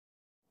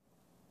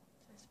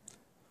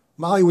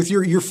Molly, with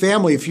your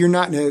family, if you're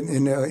not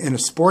in a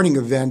sporting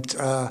event,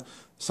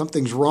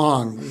 something's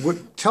wrong.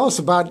 Tell us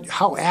about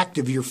how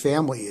active your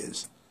family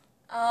is.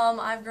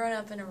 I've grown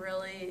up in a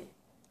really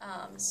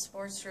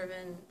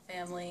sports-driven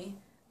family.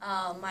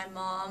 My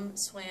mom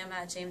swam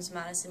at James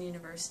Madison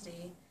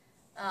University.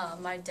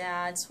 My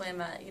dad swam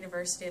at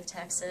University of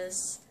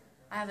Texas.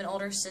 I have an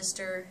older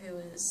sister who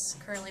is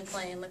currently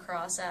playing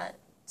lacrosse at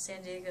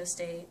San Diego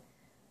State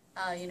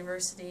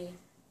University.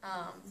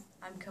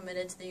 I'm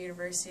committed to the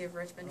University of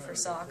Richmond for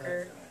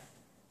soccer.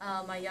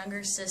 My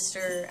younger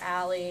sister,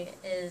 Allie,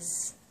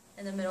 is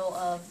in the middle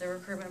of the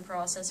recruitment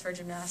process for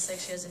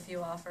gymnastics. She has a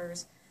few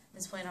offers and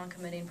is planning on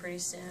committing pretty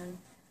soon.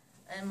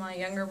 And my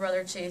younger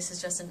brother, Chase,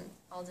 is just in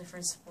all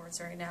different sports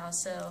right now.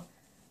 So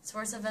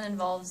sports have been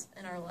involved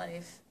in our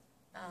life.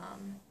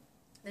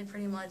 They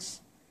pretty much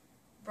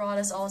brought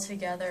us all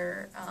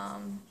together.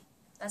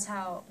 That's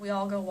how we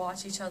all go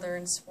watch each other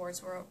in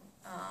sports. We're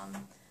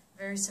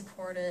very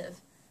supportive.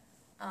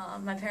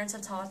 My parents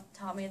have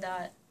taught me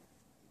that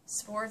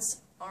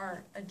sports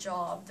aren't a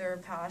job, they're a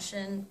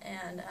passion,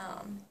 and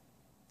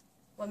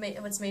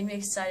what's made me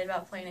excited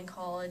about playing in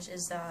college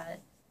is that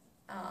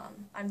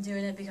I'm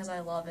doing it because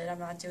I love it. I'm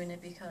not doing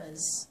it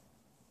because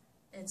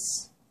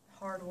it's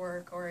hard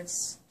work or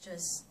it's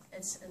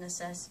a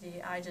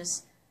necessity.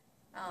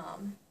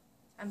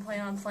 I'm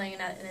planning on playing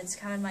that, and it's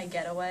kind of my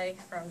getaway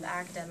from the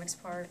academics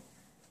part.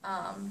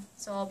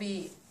 So I'll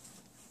be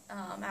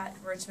at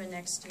Richmond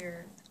next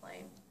year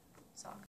playing soccer.